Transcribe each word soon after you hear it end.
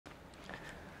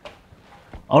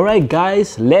Alright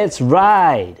guys, let's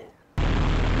ride!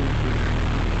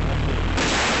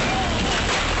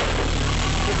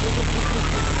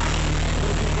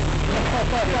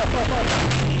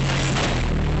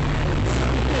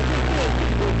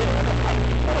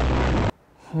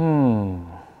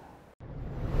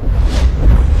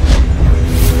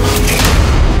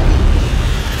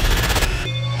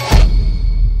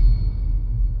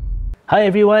 Hi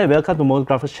everyone, welcome to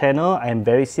Motorgrapher's channel. I'm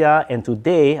Sia, and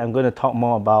today I'm going to talk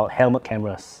more about helmet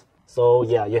cameras. So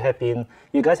yeah, you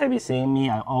guys have been seeing me.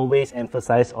 I always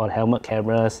emphasize on helmet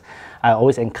cameras. I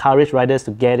always encourage riders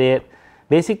to get it.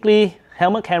 Basically,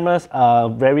 helmet cameras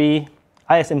are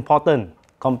as important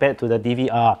compared to the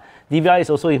DVR. DVR is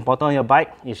also important on your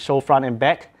bike. It shows front and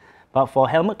back. But for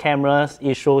helmet cameras,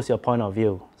 it shows your point of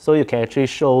view. So you can actually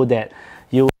show that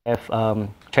you have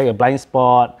checked a blind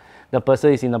spot. The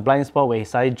person is in a blind spot where he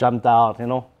suddenly jumped out,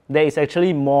 There is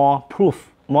actually more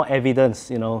proof, more evidence,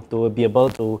 to be able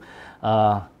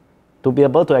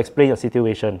to explain your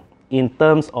situation in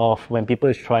terms of when people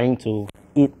is trying to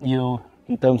eat you,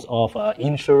 in terms of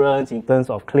insurance, in terms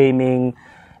of claiming,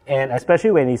 and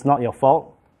especially when it's not your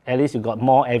fault, at least you got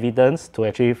more evidence to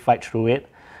actually fight through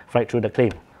the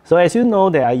claim. So as you know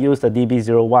that I use the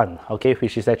DB-01, okay,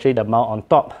 which is actually the mount on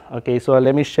top. Okay, so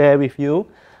let me share with you.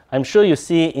 I'm sure you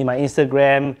see in my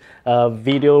Instagram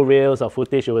video reels or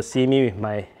footage, you will see me with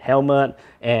my helmet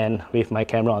and with my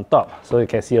camera on top. So you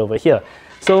can see over here.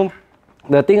 So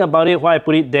the thing about it, why I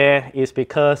put it there is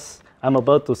because I'm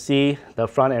able to see the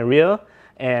front and rear,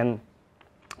 and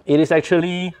it is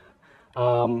actually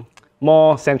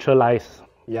more centralized.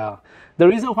 Yeah. The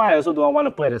reason why I also don't want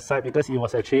to put it aside because it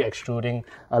was actually extruding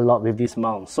a lot with this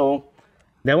mount. So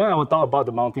that one I will talk about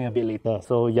the mounting a bit later.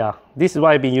 So yeah, this is what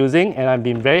I've been using, and I've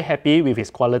been very happy with its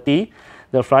quality.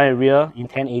 The front and rear in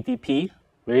 1080p,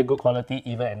 very good quality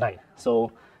even at night.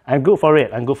 So I'm good for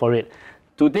it.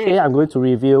 Today I'm going to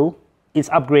review its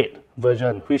upgrade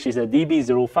version, which is a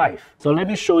DB-05. So let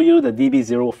me show you the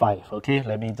DB-05. Okay,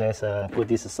 let me just put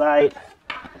this aside.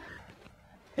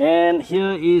 And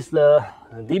here is the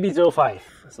DB-05.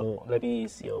 So let me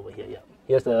see over here. Yeah,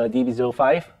 here's the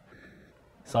DB-05.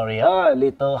 Sorry, a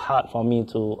little hard for me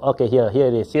to... Okay, here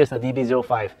it is. Here's the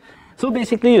DB-05. So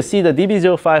basically, you see the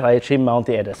DB-05, I actually mount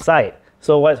it at the side.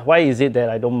 So why is it that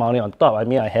I don't mount it on top? I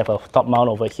mean, I have a top mount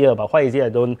over here, but why is it I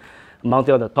don't mount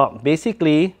it on the top?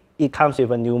 Basically, it comes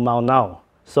with a new mount now.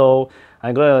 So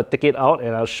I'm going to take it out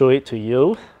and I'll show it to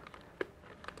you.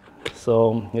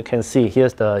 So you can see,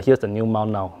 here's the new mount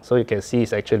now. So you can see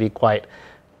it's actually quite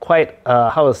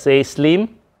how to say,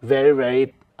 slim,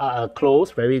 very close,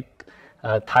 very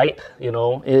tight,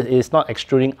 it's not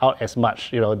extruding out as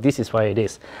much, this is why it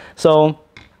is. So,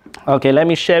 okay, let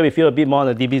me share with you a bit more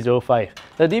on the DB-05.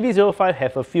 The DB-05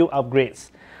 have a few upgrades,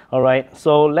 alright,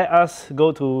 so let us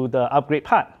go to the upgrade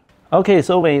part. Okay,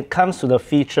 so when it comes to the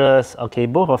features, okay,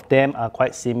 both of them are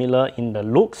quite similar in the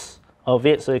looks of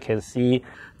it. So you can see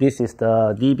this is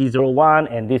the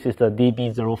DB-01 and this is the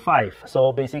DB-05.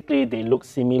 So basically they look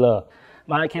similar,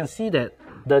 but I can see that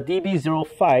the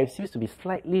DB-05 seems to be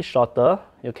slightly shorter.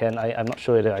 I'm not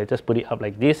sure whether I just put it up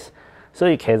like this. So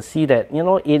you can see that,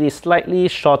 it is slightly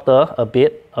shorter a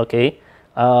bit, okay.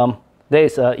 There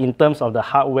is in terms of the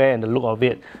hardware and the look of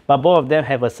it. But both of them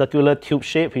have a circular tube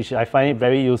shape, which I find it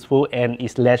very useful and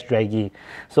is less draggy.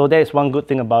 So that is one good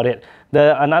thing about it.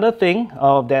 Another thing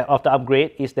of the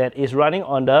upgrade is that it's running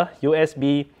on the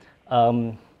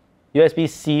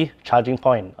USB-C charging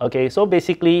point. Okay, so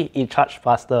basically it charges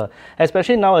faster.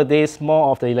 Especially nowadays,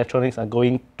 more of the electronics are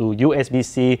going to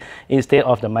USB-C instead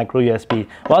of the micro USB.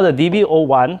 While the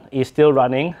DB-01 is still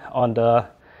running on the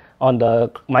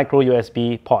micro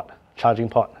USB port, charging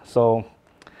port. So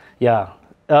yeah,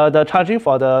 the charging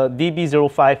for the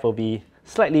DB-05 will be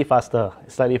slightly faster.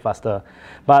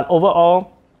 But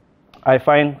overall, I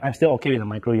find I'm still okay with the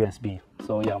micro USB.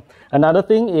 So yeah, another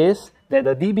thing is that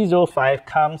the DB-05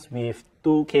 comes with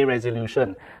 2K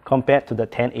resolution compared to the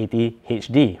 1080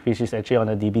 HD, which is actually on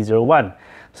the DB-01.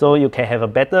 So you can have a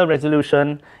better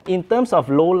resolution. In terms of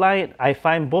low light, I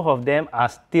find both of them are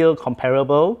still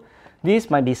comparable. This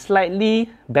might be slightly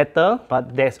better,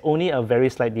 but there's only a very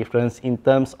slight difference in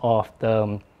terms of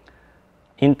the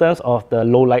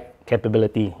low light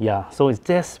capability. Yeah, so it's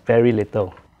just very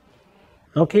little.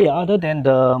 Okay, other than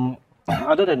the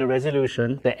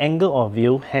resolution, the angle of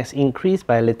view has increased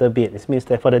by a little bit. This means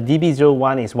that for the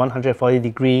DB-01 it's 140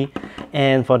 degree,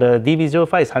 and for the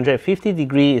DB-05 it's 150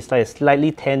 degree. It's like a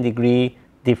slightly 10 degree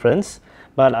difference.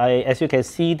 But as you can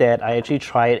see that I actually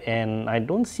tried and I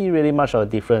don't see really much of a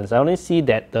difference. I only see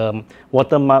that the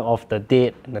watermark of the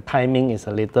date and the timing is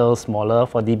a little smaller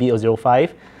for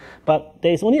DB-05. But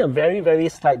there is only a very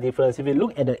slight difference. If you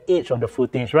look at the edge of the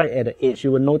footage, right at the edge,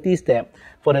 you will notice that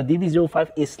for the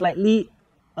DB-05 it's slightly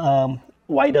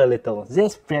wider a little,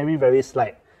 just very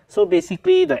slight. So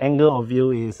basically the angle of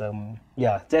view is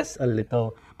yeah, just a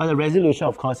little, but the resolution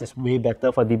of course is way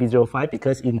better for DB-05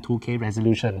 because in 2K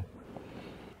resolution.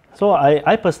 So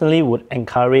I personally would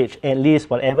encourage at least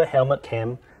whatever helmet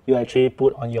cam you actually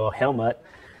put on your helmet,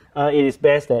 it is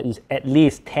best that it's at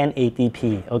least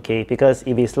 1080p, okay? Because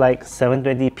if it's like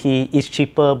 720p, it's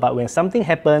cheaper, but when something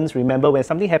happens, remember when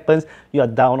something happens, you are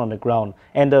down on the ground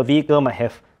and the vehicle might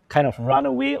have kind of run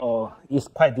away or is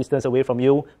quite distance away from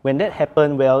you. When that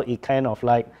happens, well, it kind of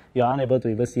like you're unable to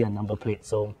even see a number plate.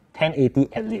 So 1080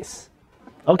 at least.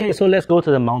 Okay, so let's go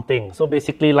to the mounting. So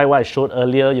basically, like what I showed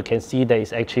earlier, you can see that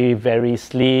it's actually very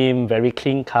slim, very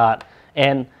clean cut.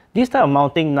 And this type of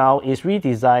mounting now is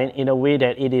redesigned in a way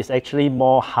that it is actually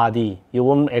more hardy. You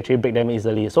won't actually break them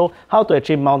easily. So how to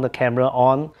actually mount the camera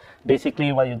on?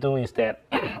 Basically, what you do is that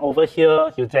over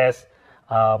here, you just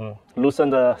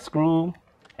loosen the screw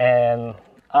and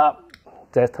up,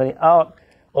 just turn it out,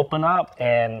 open up,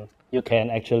 and you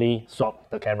can actually swap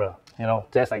the camera, you know,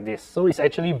 just like this. So it's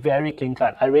actually very clean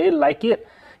cut. I really like it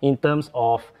in terms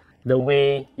of the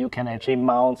way you can actually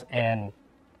mount and,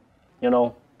 you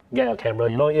know, get your camera.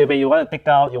 You know, if you want to take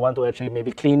out, you want to actually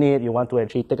maybe clean it, you want to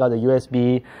actually take out the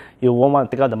USB, you won't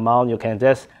want to take out the mount, you can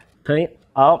just turn it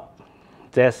out,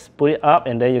 just put it up,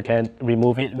 and then you can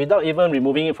remove it without even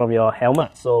removing it from your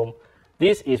helmet. So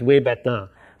this is way better.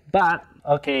 But,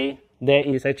 okay, there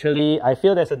is actually, I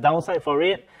feel there's a downside for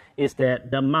it, is that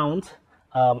the mount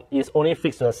is only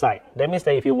fixed to the side. That means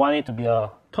that if you want it to be a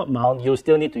top mount, you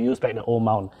still need to use back the old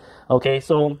mount. Okay,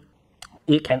 so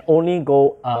it can only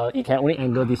go, it can only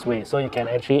angle this way. So you can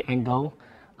actually angle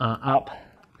up,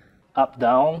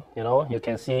 down, you know, you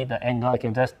can see the angle, I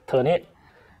can just turn it.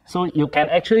 So you can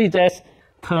actually just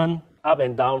turn up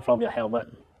and down from your helmet.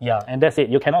 Yeah, and that's it.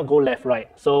 You cannot go left, right.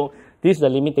 So this is the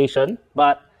limitation,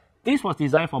 but this was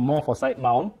designed for more for side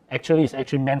mount. Actually, it's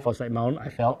actually meant for side mount, I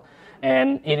felt.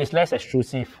 And it is less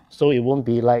extrusive, so it won't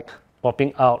be like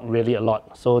popping out really a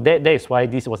lot. So that is why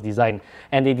this was designed.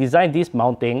 And they designed this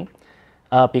mounting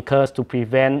because to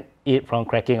prevent it from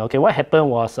cracking. Okay, what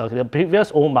happened was the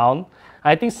previous old mount,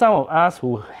 I think some of us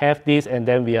who have this and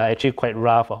then we are actually quite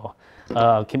rough or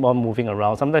keep on moving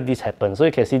around, sometimes this happens. So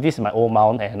you can see this is my old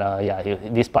mount and yeah,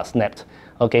 this part snapped.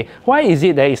 Okay, why is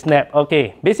it that it snapped?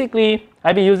 Okay, basically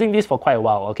I've been using this for quite a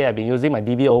while. Okay, I've been using my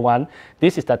DB-01.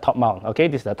 This is the top mount. Okay,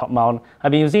 this is the top mount.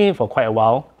 I've been using it for quite a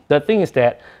while. The thing is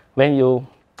that when you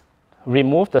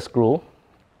remove the screw,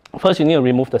 first you need to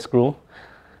remove the screw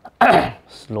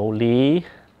slowly,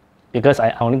 because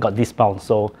I only got this mount,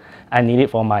 so I need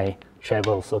it for my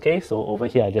travels. Okay, so over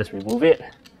here I just remove it,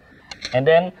 and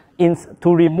then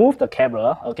to remove the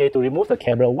camera, okay, to remove the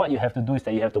camera, what you have to do is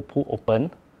that you have to pull open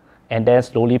and then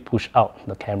slowly push out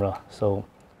the camera. So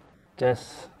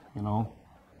just, you know,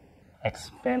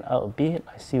 expand out a bit.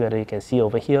 I see whether you can see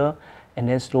over here, and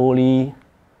then slowly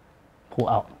pull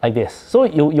out like this. So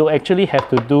you actually have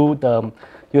to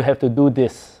do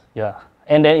this, yeah.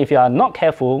 And then if you are not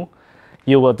careful,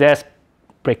 you will just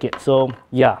break it. So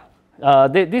yeah,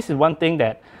 this is one thing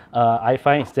that I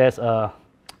find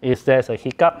is there's a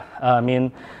hiccup. I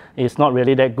mean, it's not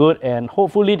really that good, and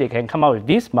hopefully they can come out with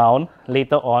this mount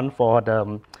later on for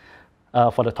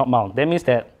the top mount. That means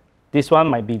that this one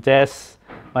might be just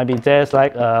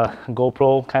like a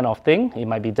GoPro kind of thing. It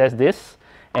might be just this,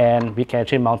 and we can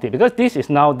actually mount it, because this is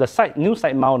now the new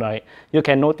side mount, right? You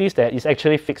can notice that it's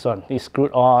actually fixed on, it's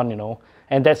screwed on, you know,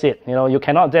 and that's it. You know, you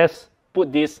cannot just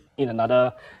put this in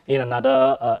another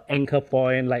anchor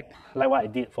point like what I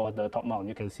did for the top mount.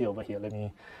 You can see over here. Let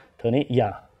me turn it.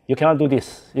 Yeah, you cannot do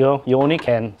this. You know, you only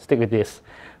can stick with this.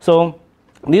 So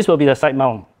this will be the side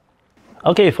mount.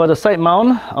 Okay, for the side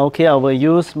mount, okay, I will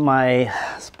use my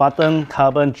Spartan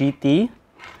Carbon GT,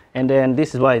 and then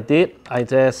this is what I did. I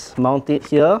just mount it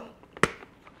here.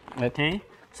 Okay,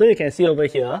 so you can see over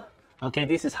here. Okay,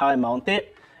 this is how I mount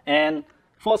it. And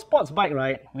for sports bike,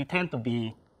 right, we tend to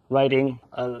be riding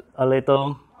a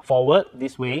little forward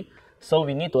this way, so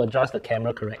we need to adjust the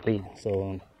camera correctly.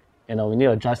 So, you know, we need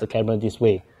to adjust the camera this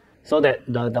way so that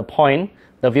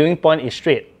the viewing point is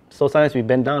straight. So sometimes we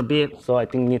bend down a bit, so I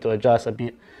think we need to adjust a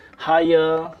bit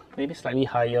higher, maybe slightly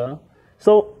higher.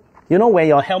 So, you know, when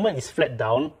your helmet is flat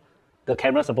down, the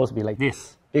camera is supposed to be like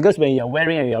this, because when you're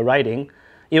wearing and you're riding,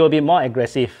 it will be more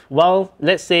aggressive. Well,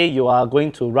 let's say you are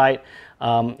going to ride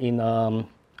on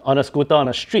a scooter on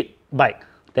a street bike,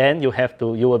 then you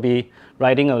will be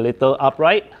riding a little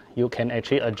upright. You can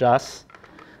actually adjust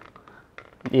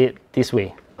it this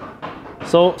way.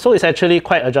 So it's actually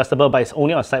quite adjustable, but it's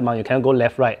only on side mount. You cannot go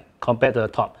left, right compared to the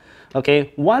top.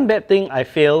 Okay, one bad thing I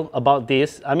feel about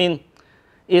this, I mean,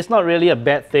 it's not really a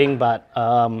bad thing, but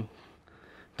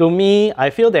to me, I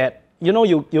feel that, you know,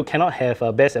 you cannot have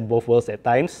a best of both worlds at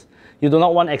times. You do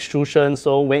not want extrusion,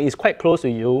 so when it's quite close to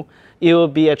you, it will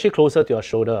be actually closer to your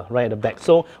shoulder, right at the back.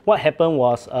 So what happened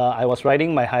was, I was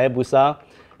riding my Hayabusa,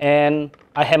 and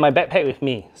I had my backpack with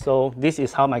me. So this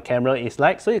is how my camera is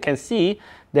like. So you can see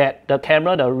that the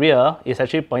camera, the rear, is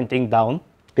actually pointing down,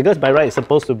 because by right it's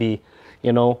supposed to be,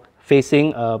 you know,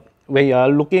 facing, when you're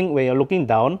looking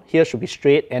down, here should be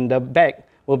straight, and the back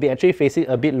will be actually facing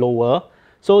a bit lower,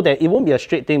 so that it won't be a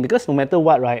straight thing, because no matter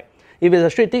what, right, if it's a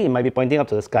straight thing, it might be pointing up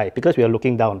to the sky, because we are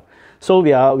looking down. So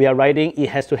we are riding, it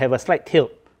has to have a slight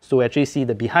tilt to actually see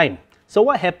the behind. So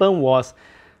what happened was,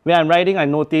 when I'm riding, I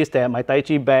noticed that my Tai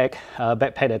Chi bag,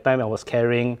 backpack at the time I was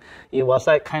carrying, it was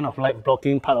like kind of like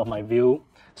blocking part of my view.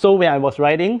 So when I was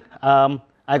riding,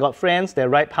 I got friends that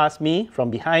ride past me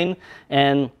from behind,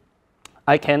 and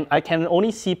I can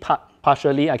only see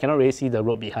partially, I cannot really see the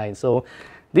road behind. So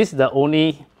this is the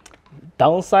only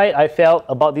downside I felt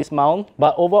about this mount,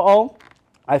 but overall,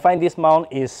 I find this mount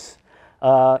is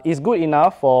good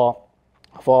enough for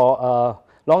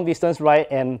long distance ride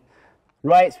and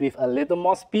rides with a little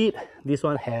more speed. This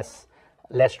one has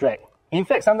less drag. In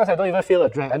fact, sometimes I don't even feel a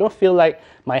drag. I don't feel like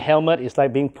my helmet is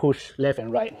like being pushed left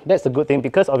and right. That's the good thing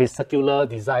because of its circular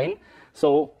design.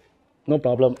 So no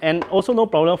problem. And also no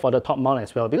problem for the top mount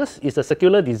as well, because it's a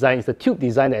circular design, it's the tube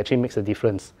design that actually makes a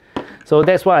difference. So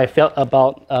that's what I felt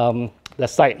about the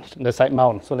side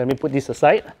mount. So let me put this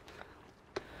aside.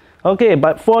 Okay,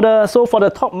 but for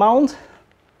the top mount,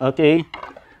 okay,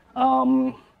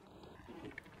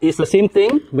 it's the same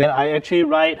thing. When I actually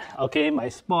ride, okay, my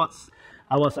sports,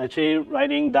 I was actually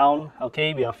riding down,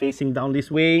 okay, we are facing down this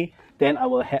way, then I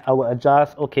will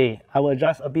adjust, okay, I will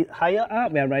adjust a bit higher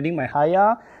up when I'm riding my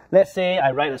higher. Let's say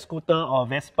I ride a scooter or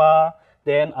Vespa,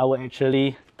 then I will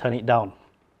actually turn it down.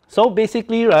 So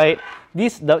basically, right,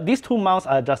 these two mounts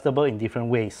are adjustable in different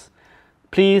ways.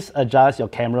 Please adjust your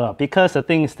camera, because the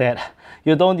thing is that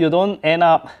you don't end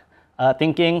up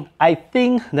thinking, I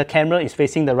think the camera is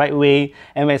facing the right way,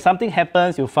 and when something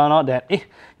happens, you find out that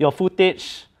your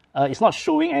footage is not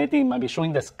showing anything. It might be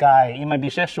showing the sky, it might be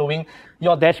just showing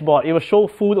your dashboard. It will show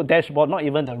full dashboard, not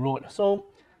even the road. So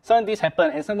sometimes this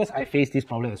happens, and sometimes I face this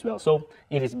problem as well. So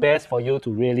it is best for you to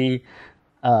really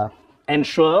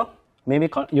ensure, maybe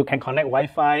you can connect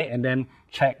Wi-Fi and then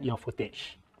check your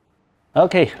footage.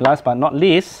 Okay, last but not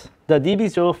least, the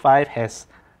DB-05 has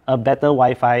a better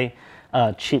Wi-Fi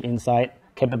chip inside,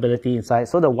 capability inside.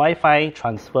 So the Wi-Fi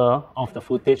transfer of the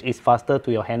footage is faster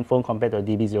to your handphone compared to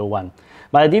the DB-01.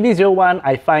 But the DB-01,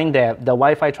 I find that the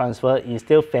Wi-Fi transfer is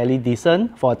still fairly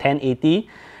decent for 1080,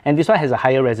 and this one has a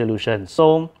higher resolution.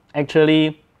 So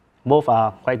actually, both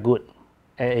are quite good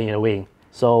in a way.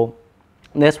 So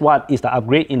that's what is the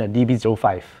upgrade in the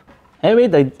DB-05. Anyway,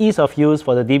 the ease of use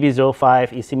for the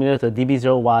DB-05 is similar to the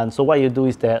DB-01. So what you do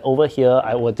is that over here,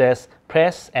 I will just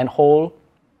press and hold,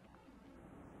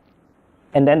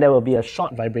 and then there will be a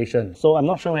short vibration. So I'm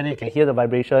not sure whether you can hear the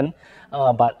vibration,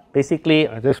 but basically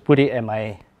I just put it at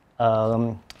my,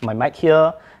 my mic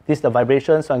here. This is the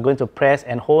vibration, so I'm going to press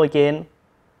and hold again.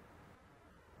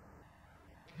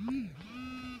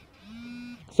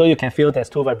 So you can feel there's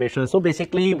two vibrations. So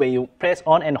basically when you press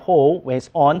on and hold, when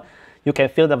it's on, you can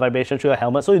feel the vibration through your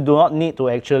helmet. So you do not need to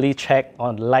actually check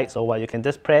on the lights or what. You can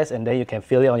just press and then you can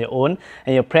feel it on your own.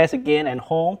 And you press again and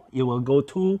hold, you will go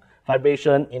to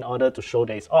vibration in order to show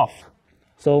that it's off.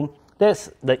 So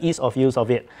that's the ease of use of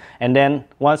it. And then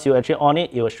once you actually on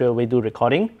it, it will straight away do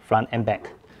recording front and back.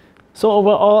 So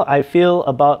overall, I feel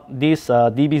about this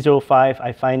DB-05,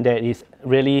 I find that it's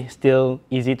really still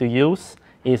easy to use.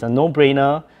 It's a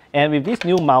no-brainer. And with this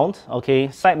new mount, okay,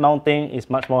 side mounting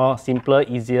is much more simpler,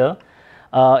 easier.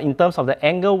 In terms of the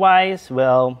angle-wise,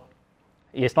 well,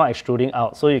 it's not extruding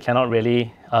out, so you cannot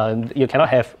really, you cannot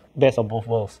have best of both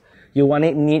worlds. You want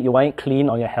it neat, you want it clean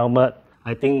on your helmet.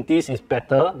 I think this is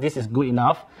better, this is good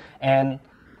enough, and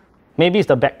maybe it's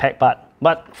the backpack part.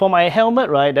 But for my helmet,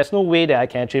 right, there's no way that I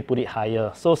can actually put it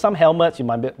higher. So some helmets, you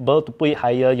might be able to put it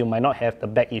higher, you might not have the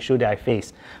back issue that I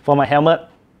face. For my helmet,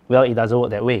 well, it doesn't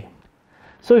work that way.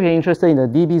 So if you're interested in the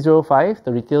DB-05,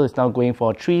 the retail is now going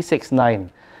for $369.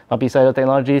 But Besides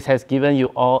Technologies has given you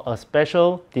all a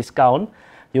special discount.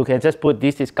 You can just put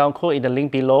this discount code in the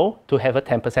link below to have a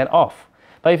 10% off.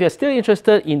 But if you're still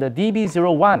interested in the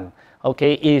DB-01,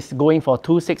 okay, it's going for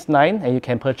 $269, and you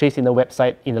can purchase in the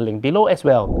website in the link below as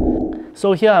well.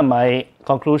 So here are my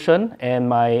conclusion and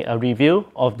my review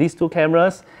of these two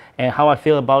cameras and how I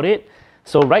feel about it.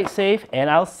 So ride safe, and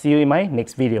I'll see you in my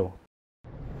next video.